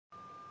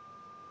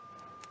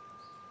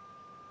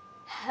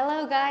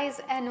Hello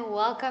guys and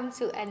welcome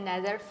to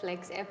another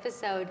Flex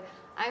episode.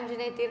 I'm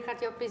Junaid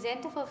Tirkat, your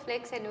presenter for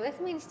Flex, and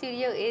with me in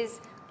studio is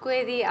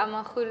Kwedi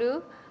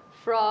Amagulu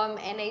from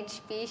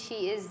NHP.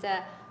 She is the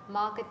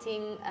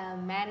marketing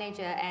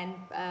manager and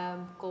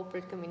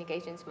corporate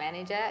communications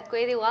manager.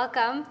 Kwedi,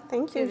 welcome.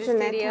 Thank you, to the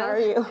Jeanette. studio. How are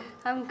you?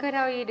 I'm good.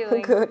 How are you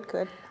doing? Good,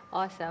 good.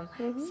 Awesome.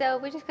 So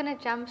we're just going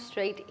to jump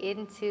straight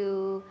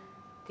into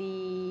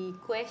the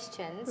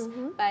questions,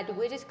 but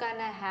we're just going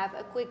to have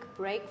a quick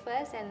break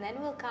first, and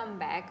then we'll come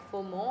back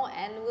for more,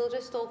 and we'll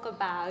just talk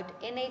about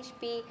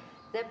NHP,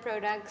 their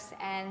products,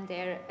 and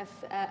their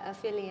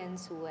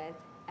affiliates with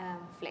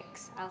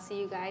Flex. I'll see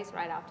you guys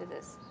right after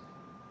this.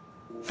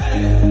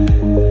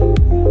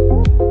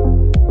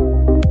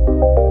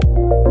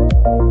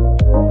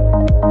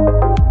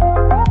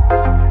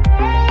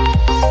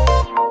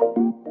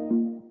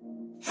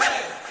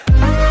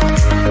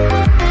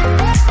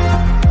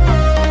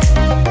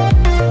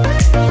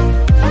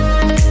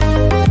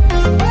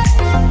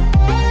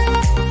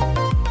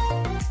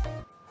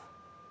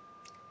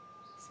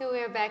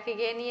 Back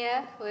again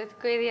here with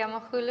Kwedi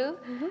Amagulu.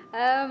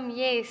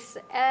 Yes,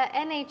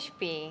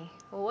 NHP,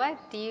 what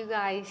do you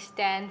guys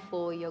stand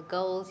for, your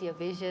goals, your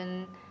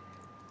vision?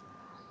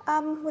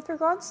 With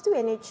regards to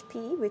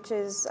NHP, which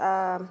is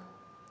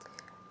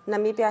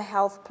Namibia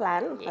Health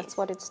Plan, Yes. That's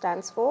what it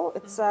stands for.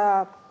 It's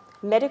a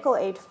medical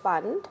aid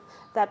fund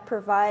that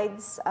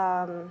provides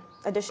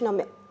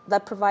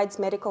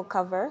medical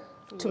cover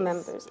to Yes,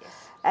 members. yes.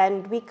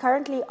 And we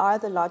currently are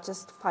the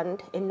largest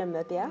fund in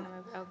Namibia.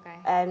 Okay.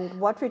 And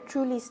what we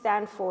truly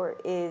stand for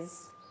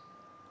is,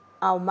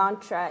 our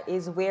mantra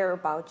is "We're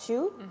about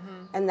you,"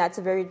 and that's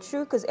very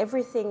true because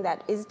everything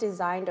that is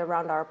designed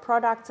around our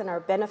products and our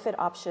benefit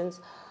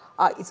options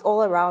is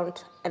all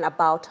around and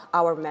about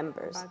our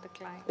members. About the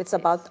client. It's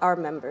Yes. about our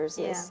members,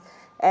 yes.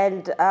 Yeah.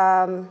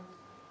 And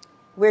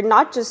we're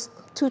not just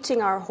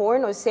tooting our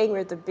horn or saying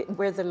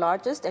we're the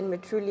largest and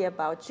we're truly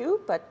about you,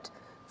 but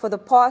for the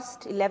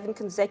past 11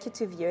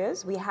 consecutive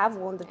years, we have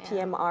won the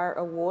PMR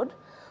award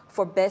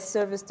for best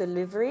service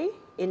delivery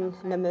in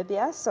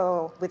Namibia,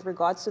 so with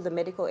regards to the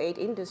medical aid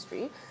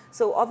industry.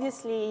 So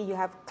obviously you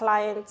have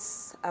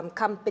clients,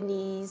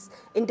 companies,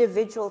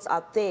 individuals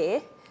out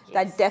there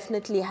that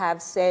definitely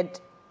have said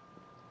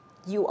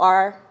you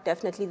are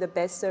definitely the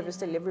best service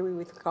delivery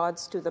with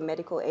regards to the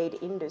medical aid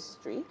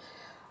industry.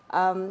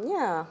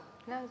 Yeah.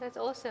 No, that's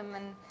awesome,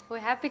 and we're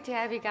happy to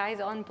have you guys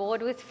on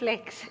board with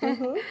Flex.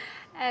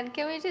 And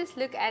can we just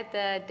look at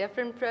the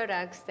different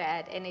products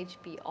that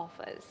NHP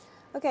offers?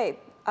 Okay,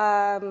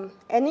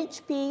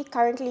 NHP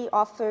currently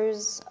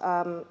offers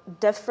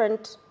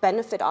different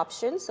benefit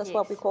options. That's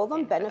what we call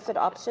them, benefit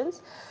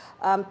options,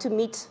 to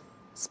meet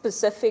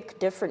specific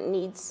different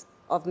needs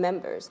of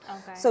members.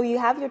 Okay. So you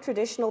have your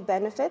traditional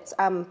benefits,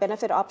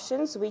 benefit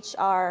options, which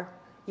are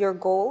your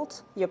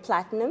gold, your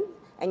platinum,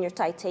 and your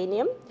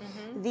titanium.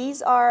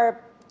 These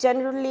are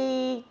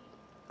generally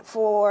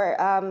for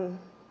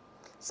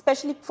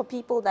especially for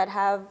people that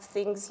have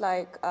things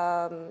like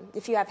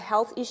if you have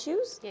health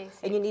issues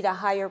and you need a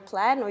higher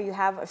plan, or you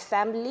have a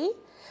family,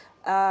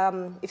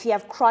 if you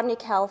have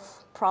chronic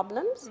health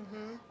problems,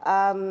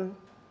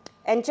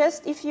 and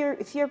just if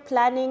you're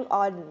planning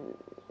on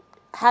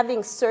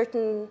having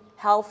certain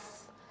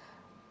health,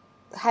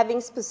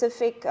 having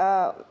specific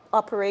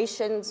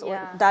operations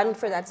done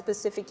for that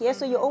specific year,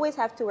 so you always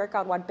have to work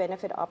out what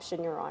benefit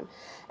option you're on.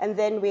 And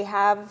then we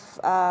have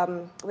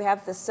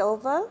the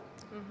silver,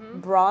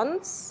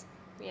 bronze,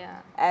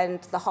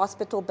 and the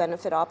hospital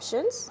benefit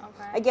options.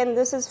 Okay. Again,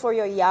 this is for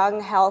your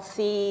young,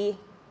 healthy,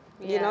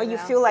 you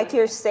feel like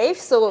you're safe.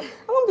 So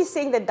I won't be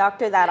seeing the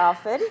doctor that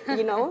often,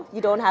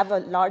 you don't have a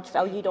large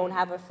family, you don't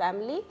have a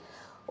family.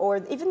 Or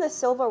even the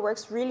silver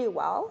works really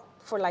well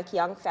for like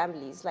young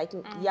families, like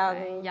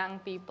young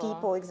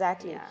people.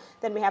 Exactly. Yeah.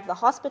 Then we have the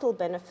hospital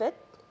benefit.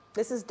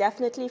 This is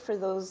definitely for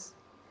those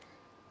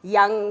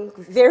young,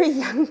 very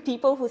young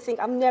people who think,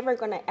 I'm never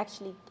going to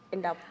actually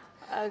end up.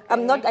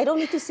 Okay. I don't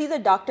need to see the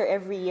doctor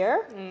every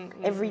year,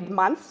 every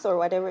month or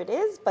whatever it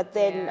is, but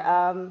then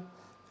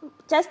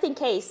just in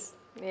case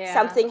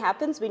something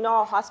happens, we know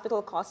our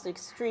hospital costs are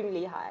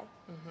extremely high.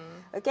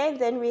 Okay,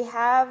 then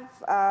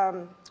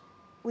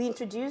we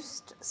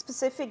introduced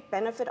specific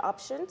benefit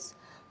options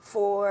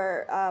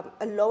for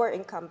a lower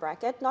income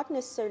bracket, not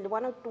necessarily,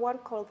 one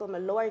call them a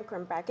lower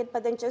income bracket,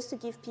 but then just to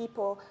give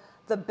people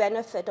the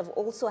benefit of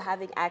also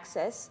having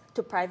access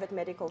to private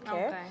medical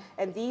care. Okay.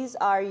 And these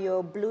are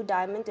your Blue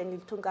Diamond and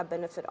your Tunga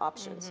benefit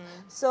options.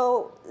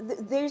 So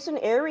there's an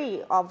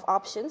array of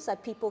options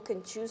that people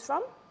can choose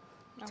from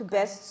to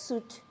best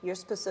suit your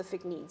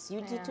specific needs.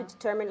 You need to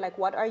determine like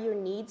what are your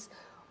needs,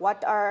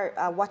 what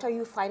are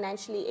you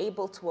financially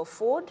able to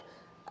afford,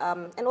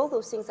 and all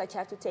those things that you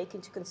have to take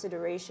into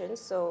consideration.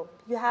 So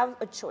you have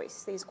a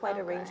choice. There's quite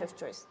a range of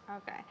choice.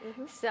 Okay.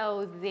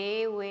 So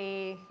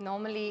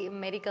normally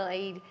medical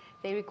aid,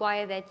 they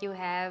require that you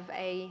have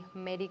a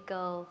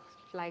medical,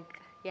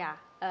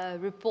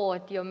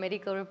 report, your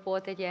medical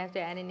report that you have to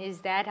add in. Is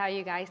that how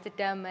you guys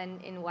determine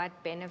in what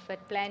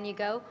benefit plan you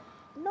go?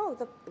 No,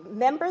 the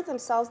member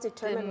themselves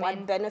determine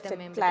what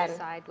benefit plan,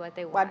 decide what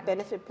they want. What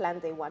benefit plan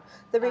they want.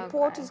 The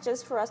report Okay. is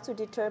just for us to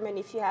determine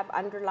if you have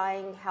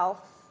underlying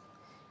health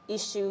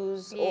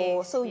issues,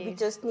 Yes, we yes.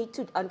 just need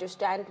to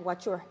understand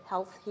what your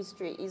health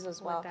history is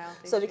as What well. the health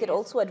So we history could is.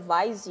 also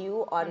advise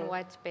you on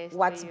what's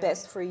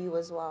best for you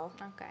as well.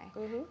 Okay.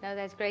 No,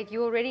 that's great.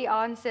 You already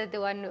answered the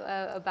one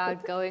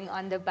about going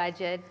on the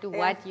budget to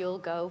what you'll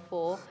go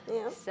for.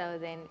 Yeah. So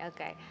then,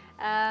 okay.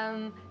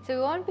 So we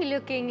won't be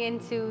looking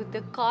into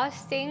the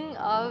costing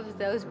of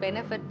those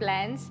benefit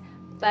plans,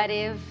 but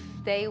if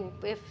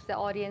the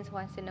audience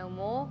wants to know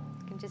more,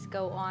 you can just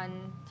go on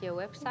to your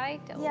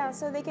website. Yeah,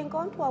 so they can go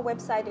onto our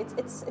website.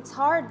 It's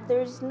hard.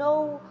 There's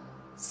no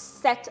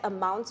set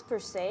amounts per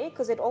se,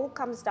 because it all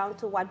comes down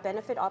to what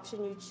benefit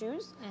option you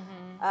choose,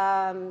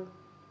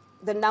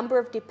 the number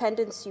of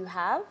dependents you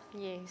have,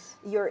 Yes.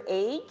 your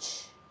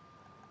age,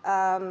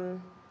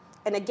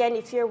 and again,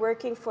 if you're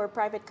working for a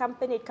private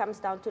company, it comes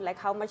down to like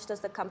how much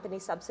does the company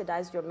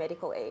subsidize your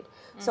medical aid.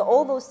 So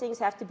all those things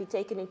have to be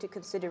taken into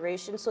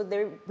consideration. So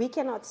we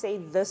cannot say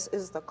this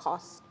is the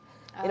cost.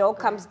 It all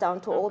comes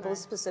down to all those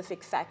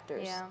specific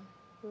factors. Yeah.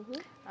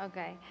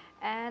 Okay.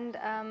 And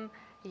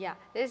yeah,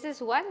 this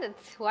is one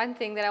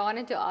thing that I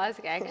wanted to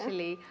ask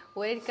actually.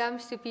 When it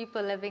comes to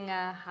people living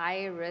a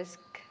high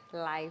risk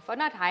life, or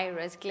not high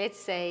risk, let's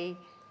say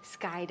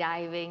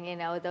skydiving, you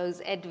know, those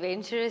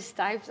adventurous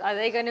types, are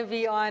they going to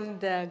be on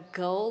the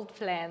gold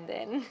plan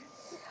then?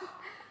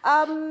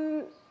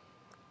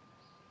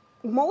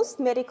 Most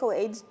medical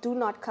aids do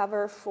not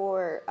cover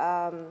for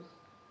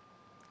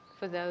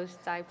those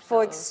types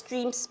for of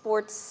extreme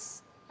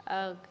sports.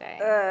 Okay.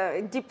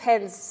 It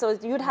depends. So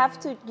you would have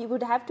to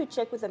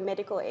check with a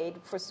medical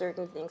aid for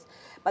certain things,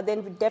 but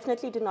then we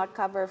definitely do not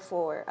cover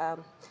for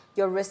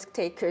your risk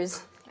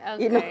takers.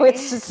 Okay. You know,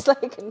 it's just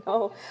like,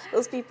 no,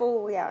 those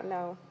people, yeah,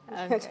 no.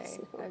 Okay,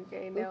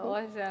 okay, no,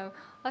 awesome.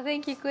 Well,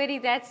 thank you,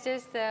 Kwedi. That's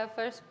just the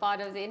first part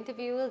of the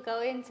interview. We'll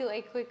go into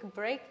a quick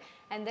break,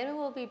 and then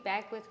we'll be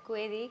back with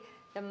Kwedi,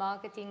 the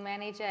marketing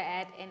manager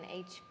at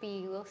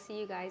NHP. We'll see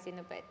you guys in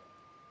a bit.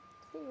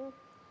 See you.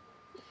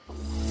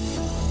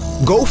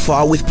 Go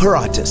far with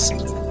Paratus.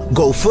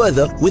 Go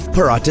further with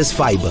Paratus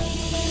Fiber.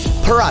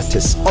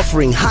 Paratus,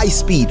 offering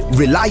high-speed,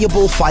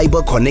 reliable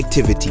fiber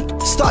connectivity,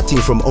 starting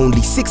from only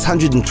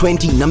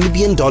 620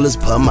 Namibian dollars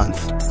per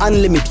month.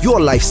 Unlimit your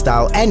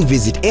lifestyle and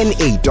visit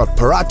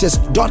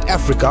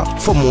na.paratus.africa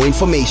for more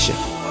information.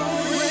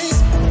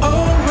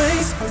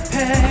 Always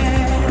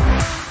prepared.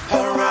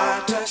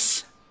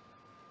 Paratus.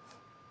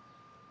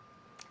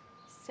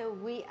 So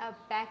we are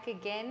back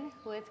again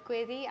with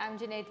Kwedi. I'm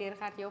Jeanette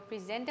Diergaard, your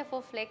presenter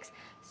for Flex.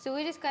 So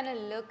we're just going to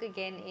look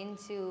again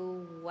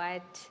into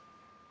what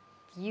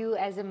you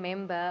as a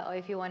member, or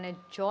if you want to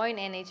join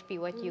NHP,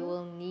 what you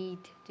will need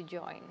to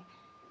join.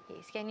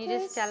 Yes, can you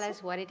just tell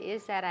us what it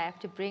is that I have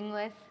to bring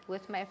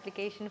with my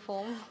application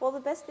form? Well,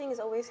 the best thing is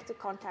always to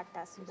contact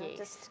us. You know, Yes.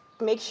 just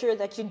make sure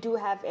that you do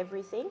have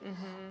everything.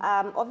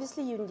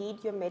 Obviously, you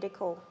need your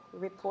medical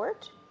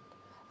report.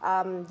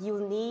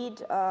 You'll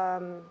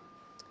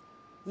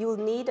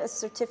need a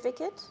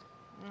certificate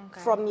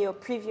from your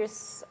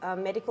previous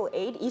medical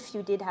aid, if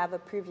you did have a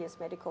previous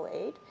medical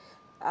aid.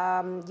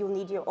 You'll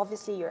need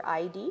obviously your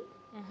ID.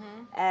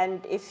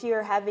 And if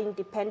you're having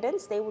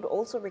dependents, they would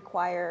also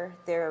require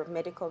their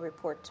medical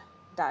report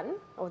done,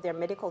 or their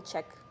medical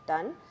check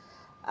done.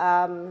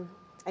 And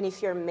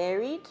if you're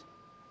married,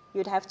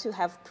 you'd have to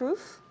have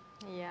proof.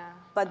 Yeah.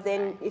 But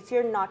then if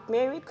you're not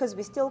married, because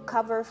we still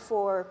cover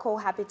for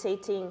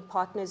cohabitating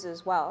partners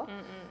as well.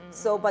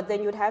 So, but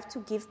then you'd have to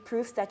give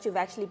proof that you've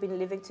actually been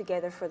living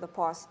together for the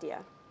past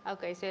year.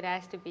 Okay, so it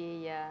has to be a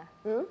year.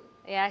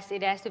 Yes,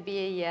 it has to be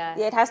a year.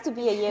 Yeah, it has to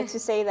be a year to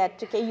say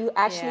that, okay, you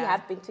actually Yeah.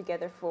 have been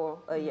together for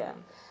a year.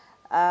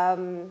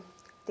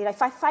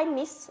 If I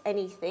miss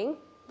anything,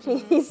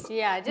 please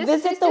Yeah, just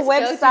visit the go to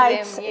them. website.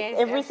 Yes,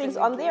 Everything's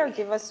on there.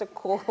 absolutely. Give us a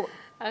call.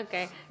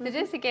 Okay, so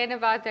just again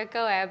about the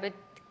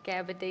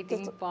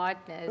cohabitating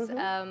partners.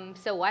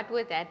 So what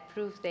would that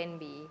proof then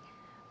be?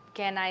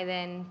 Can I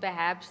then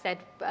perhaps that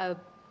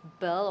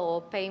bill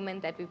or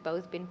payment that we've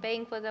both been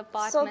paying for the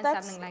apartment,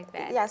 something like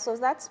that? Yeah, so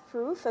that's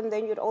proof, and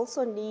then you'd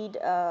also need.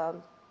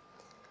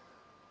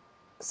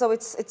 So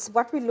it's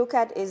what we look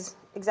at is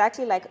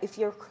exactly like if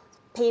your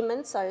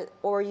payments are,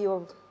 or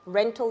your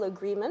rental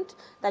agreement,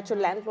 that your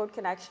landlord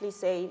can actually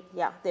say,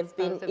 yeah, they've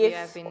been, Both of you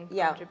have been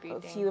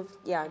contributing. if you've,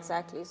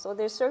 exactly. So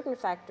there's certain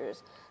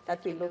factors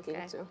that we look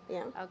at. into.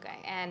 Yeah. Okay,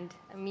 and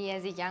me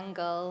as a young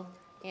girl,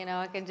 you know,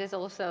 I can just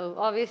also,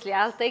 obviously,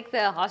 I'll take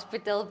the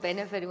hospital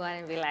benefit one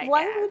and be like,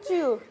 Why yeah. would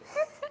you?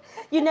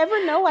 You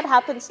never know what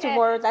happens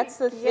tomorrow. That's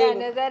the Yeah, thing.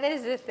 no, that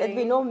is the thing. And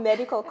we know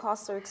medical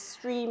costs are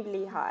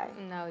extremely high.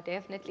 No,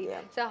 definitely.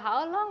 Yeah. So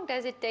how long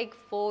does it take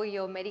for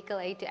your medical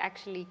aid to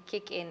actually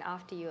kick in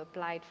after you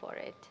applied for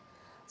it?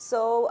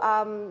 So,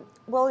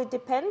 well, it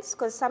depends,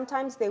 because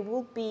sometimes they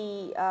will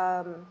be,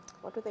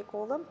 what do they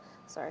call them?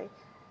 Sorry.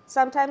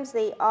 Sometimes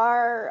they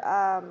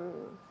are,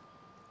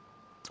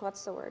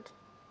 what's the word?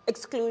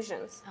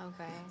 Exclusions.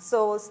 Okay.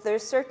 So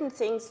there's certain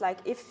things like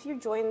if you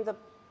join the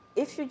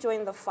if you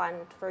join the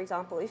fund, for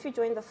example, if you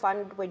join the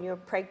fund when you're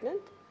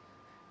pregnant,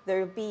 there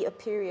will be a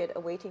period, a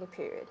waiting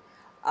period.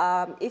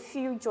 If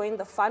you join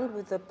the fund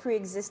with a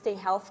pre-existing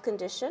health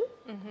condition,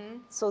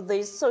 so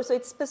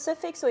it's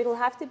specific, so it'll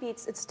have to be,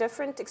 it's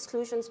different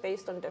exclusions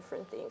based on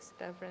different things.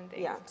 Different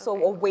things. Yeah, okay. so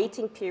or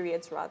waiting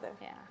periods rather.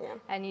 Yeah.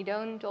 And you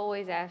don't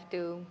always have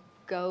to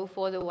go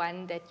for the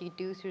one that you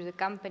do through the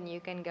company. You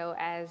can go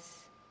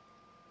as...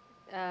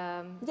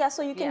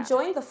 so you can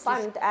join the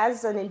fund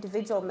as an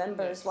individual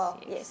member as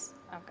well. Yes.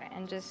 Okay,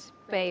 and just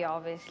pay,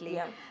 obviously.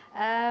 Yeah.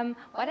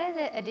 What are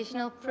the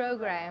additional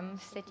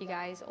programs that you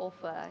guys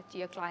offer to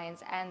your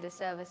clients and the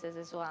services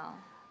as well?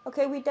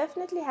 Okay, we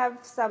definitely have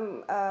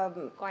some...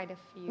 quite a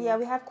few. Yeah,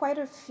 we have quite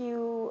a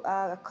few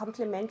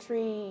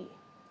complementary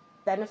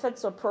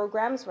benefits or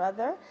programs,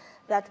 rather,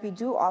 that we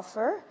do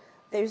offer.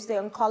 There's the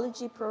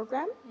oncology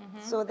program.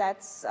 So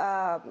that's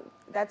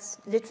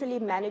literally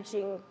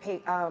managing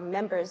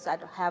members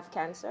that have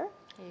cancer.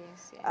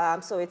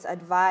 Yes. So it's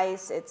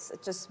advice, it's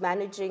just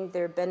managing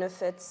their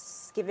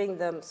benefits, giving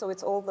them, so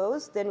it's all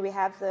those. Then we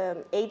have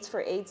the AIDS for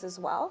AIDS as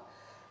well.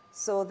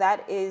 So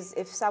that is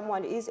if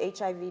someone is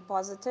HIV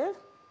positive,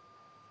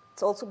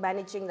 it's also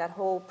managing that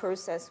whole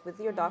process with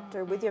your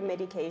doctor, with your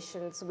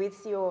medications,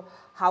 with your,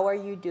 how are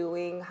you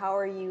doing, how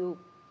are you,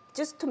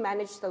 just to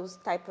manage those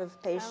type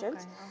of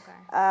patients.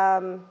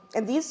 Okay.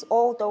 And these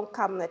all don't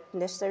come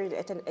necessarily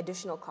at an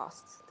additional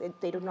cost.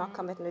 They do not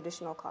come at an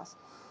additional cost.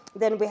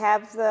 Then we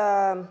have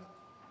the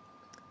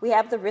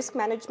risk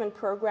management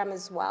program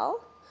as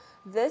well.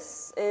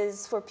 This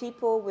is for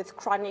people with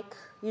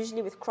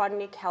usually with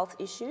chronic health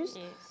issues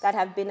that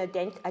have been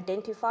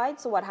identified.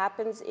 So what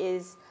happens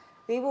is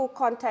we will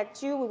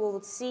contact you, we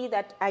will see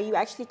that, are you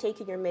actually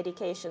taking your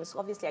medications?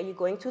 Obviously, are you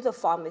going to the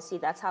pharmacy?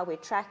 That's how we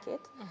track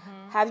it.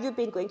 Have you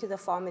been going to the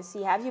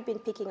pharmacy? Have you been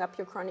picking up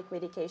your chronic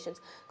medications?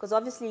 Because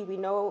obviously we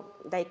know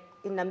that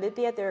in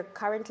Namibia, there are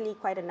currently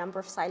quite a number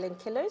of silent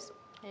killers.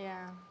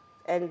 Yeah.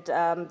 And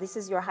this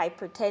is your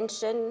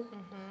hypertension,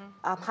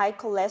 high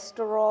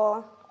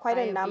cholesterol, quite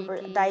a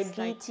number,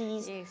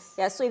 diabetes. Like, yes.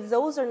 Yeah, so if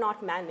those are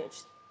not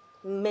managed,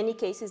 in many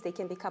cases they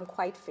can become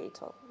quite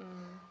fatal.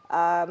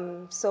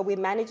 So we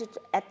manage it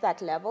at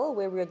that level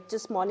where we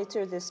just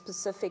monitor the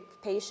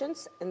specific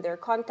patients and they're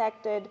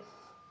contacted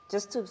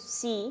just to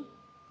see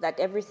that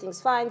everything's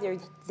fine.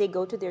 They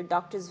go to their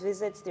doctor's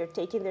visits, they're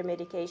taking their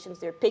medications,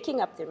 they're picking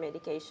up their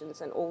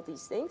medications and all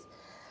these things.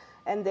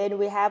 And then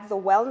we have the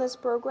wellness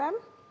program.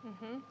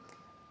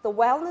 The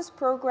wellness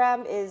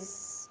program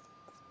is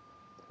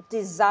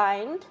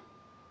designed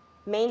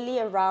mainly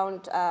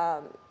around,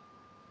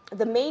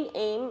 the main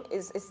aim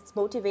is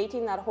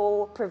motivating that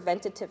whole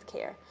preventative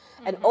care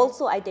and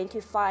also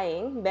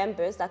identifying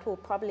members that will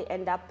probably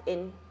end up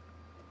in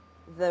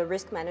the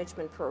risk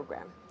management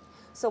program.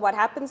 So what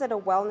happens at a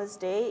wellness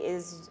day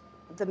is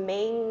the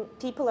main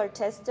people are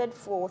tested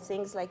for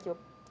things like your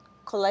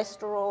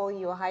cholesterol,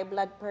 your high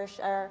blood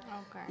pressure,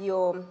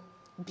 your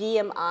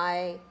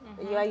BMI,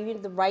 you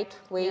the right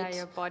weight. Yeah,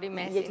 your body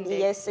mass index.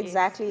 Yes,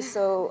 exactly.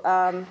 So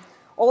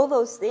all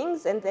those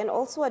things, and then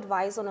also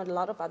advise on a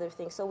lot of other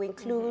things. So we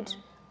include,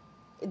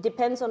 it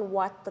depends on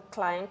what the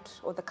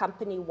client or the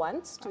company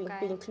wants to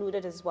be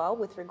included as well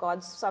with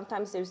regards,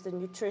 sometimes there's the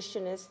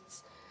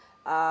nutritionists,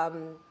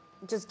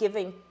 just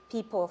giving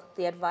people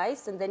the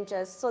advice, and then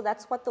so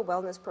that's what the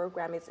wellness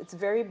program is. It's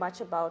very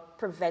much about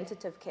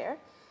preventative care,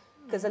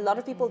 because a lot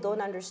of people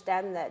don't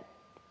understand that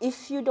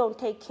if you don't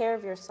take care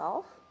of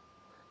yourself,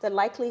 the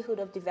likelihood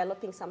of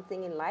developing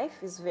something in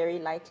life is very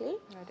likely.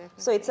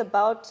 So it's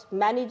about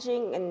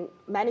managing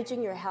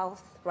your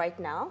health right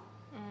now,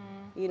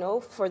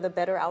 for the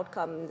better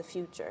outcome in the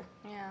future.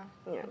 Yeah.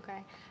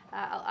 Okay.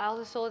 I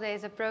also saw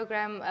there's a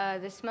program,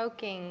 the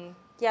smoking.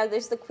 Yeah,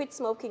 there's the quit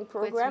smoking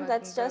program.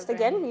 That's just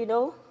program.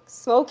 Again,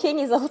 smoking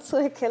is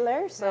also a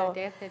killer. So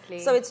yeah, definitely.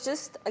 So it's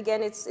just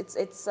again,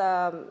 it's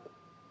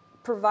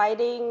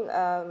providing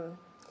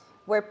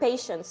where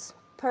patients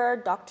per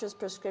doctor's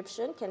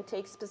prescription can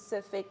take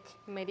specific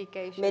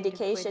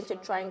medication to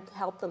try and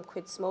help them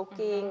quit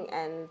smoking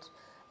and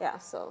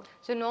so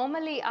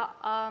normally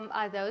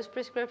are those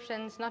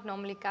prescriptions not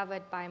normally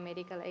covered by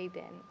medical aid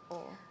then,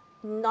 or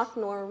not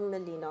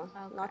normally, no.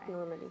 Not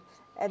normally.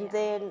 And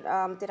then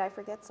did I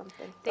forget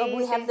something?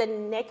 We have the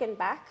neck and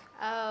back.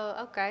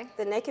 Oh, okay.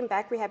 The neck and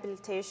back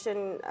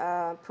rehabilitation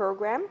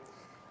program.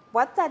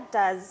 What that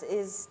does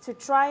is to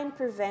try and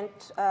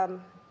prevent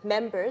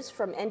members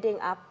from ending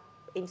up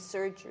in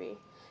surgery,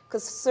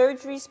 because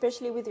surgery,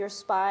 especially with your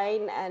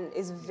spine,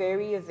 is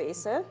very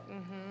invasive,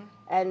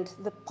 and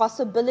the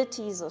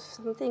possibilities of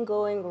something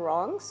going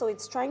wrong. So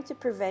it's trying to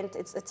prevent.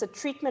 It's a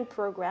treatment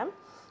program,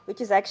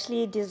 which is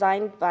actually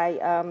designed by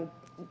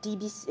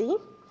DBC.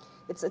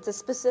 It's a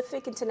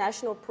specific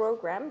international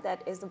program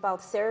that is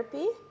about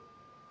therapy,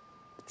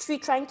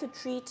 trying to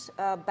treat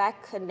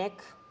back and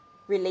neck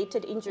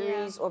related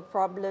injuries or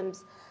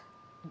problems,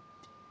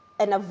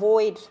 and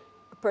avoid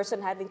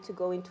person having to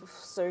go into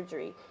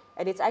surgery.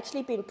 And it's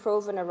actually been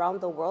proven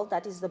around the world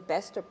that is the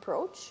best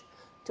approach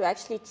to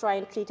actually try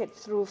and treat it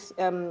through,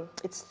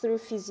 it's through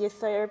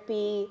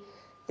physiotherapy.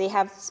 They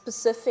have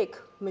specific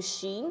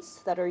machines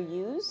that are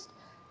used.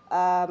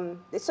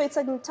 So it's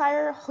an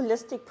entire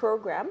holistic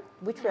program,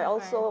 which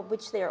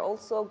they are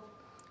also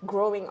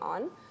growing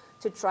on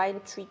to try and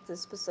treat the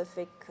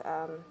specific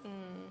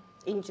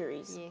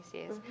injuries. Yes,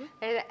 yes.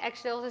 There's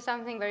actually also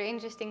something very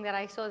interesting that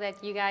I saw,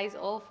 that you guys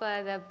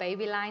offer the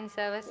baby line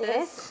services.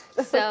 Yes.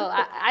 So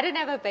I don't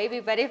have a baby,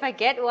 but if I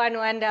get one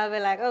day, I'll be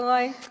like, oh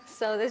my,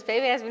 so this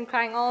baby has been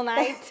crying all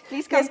night.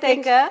 Please come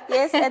take her.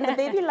 Yes, and the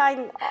baby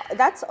line,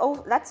 that's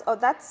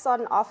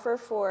on offer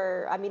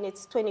for, I mean,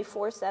 it's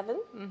 24/7.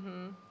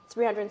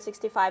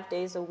 365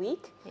 days a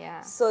week. Yeah.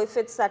 So if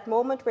it's that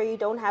moment where you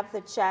don't have the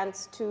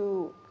chance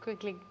to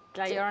quickly,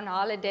 like you're on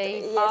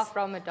holiday, far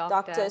from a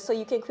doctor. So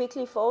you can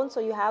quickly phone. So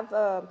you have,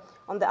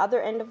 on the other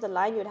end of the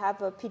line, you'd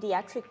have a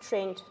pediatric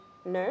trained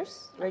nurse,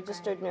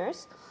 registered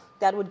nurse,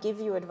 that would give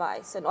you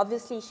advice. And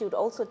obviously she would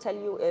also tell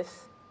you if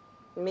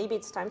maybe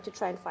it's time to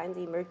try and find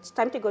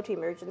time to go to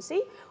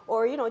emergency,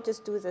 or, you know,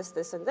 just do this,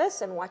 this, and this,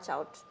 and watch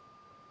out.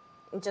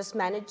 And just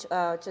manage,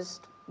 just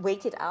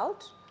wait it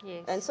out.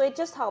 Yes. And so it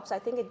just helps. I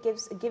think it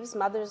gives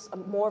mothers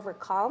more of a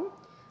calm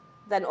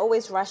than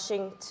always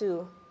rushing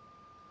to.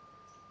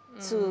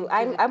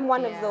 I'm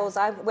one of those.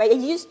 I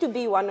used to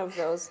be one of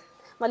those.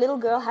 My little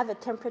girl have a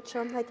temperature.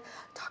 I'm like,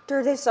 doctor,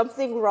 there's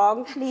something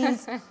wrong, please.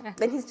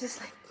 Then he's just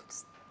like,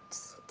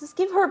 just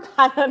give her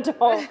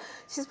Panadol.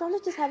 She's probably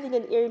just having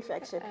an ear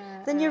infection.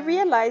 Then you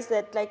realize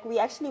that, like, we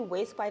actually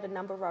waste quite a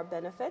number of our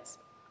benefits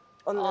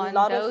on a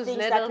lot of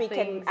things that we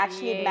can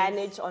actually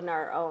manage on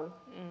our own.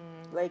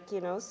 Like,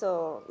 you know,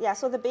 so yeah,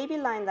 so the baby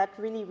line, that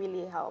really,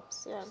 really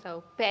helps. Yeah.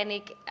 So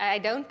I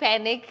don't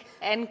panic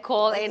and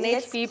call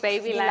NHP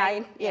baby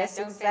line. Yes,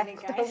 don't exactly.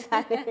 Panic,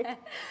 guys.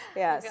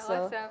 Yeah, okay, so.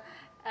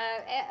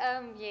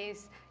 Awesome.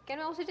 Yes. Can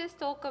we also just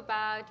talk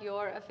about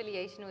your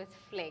affiliation with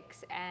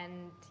Flex? And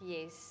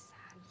yes,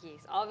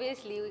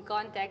 obviously we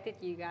contacted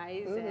you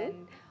guys,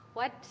 and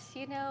what,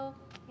 you know,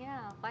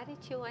 why did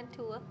you want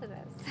to work with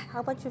us?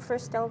 How about you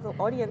first tell the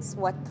audience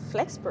what the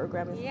Flex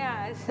program is?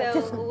 Yeah,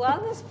 so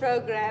wellness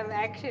program,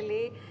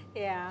 actually,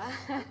 yeah.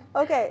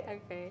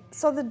 Okay.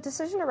 So the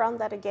decision around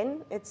that,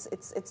 again, it's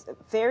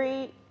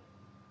very,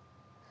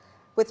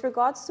 with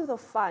regards to the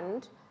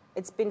fund,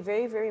 it's been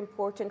very, very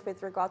important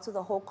with regards to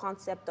the whole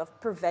concept of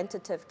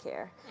preventative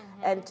care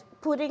and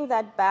putting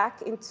that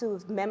back into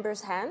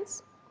members'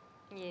 hands.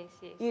 Yes.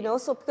 You know,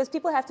 so because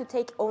people have to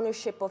take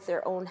ownership of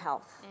their own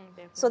health.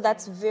 So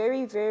that's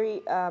very,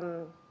 very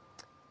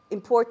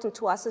important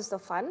to us as the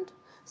fund.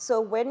 So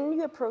when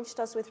you approached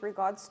us with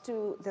regards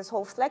to this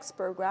whole Flex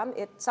program,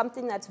 it's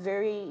something that's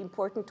very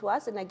important to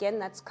us. And again,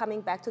 that's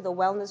coming back to the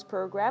wellness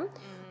program,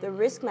 the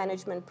risk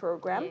management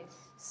program. Yes.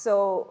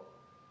 So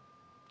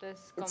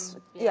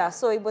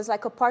so it was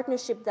like a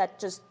partnership that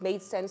just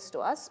made sense to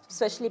us,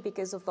 especially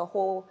because of the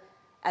whole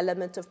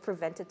element of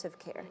preventative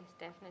care. Yes,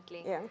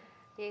 definitely. Yeah.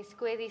 Yes,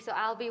 Kwedi, so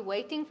I'll be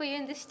waiting for you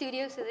in the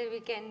studio so that we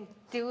can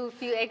do a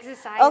few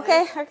exercises.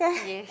 Okay.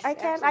 Yes, I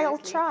can. absolutely. I'll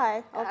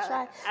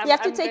try. You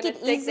have to take it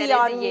easy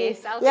on me.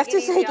 Yes, you have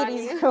to take it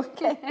easy.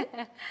 Okay.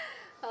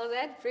 Well,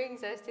 that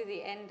brings us to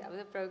the end of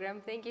the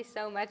program. Thank you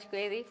so much,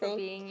 Kwedi, for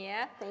being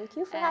here. Thank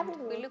you for having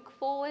me. We look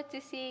forward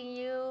to seeing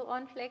you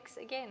on Flex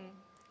again.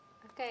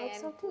 Okay,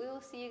 Hope so too. we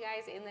will see you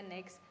guys in the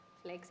next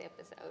Flex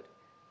episode.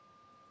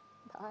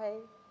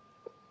 Bye.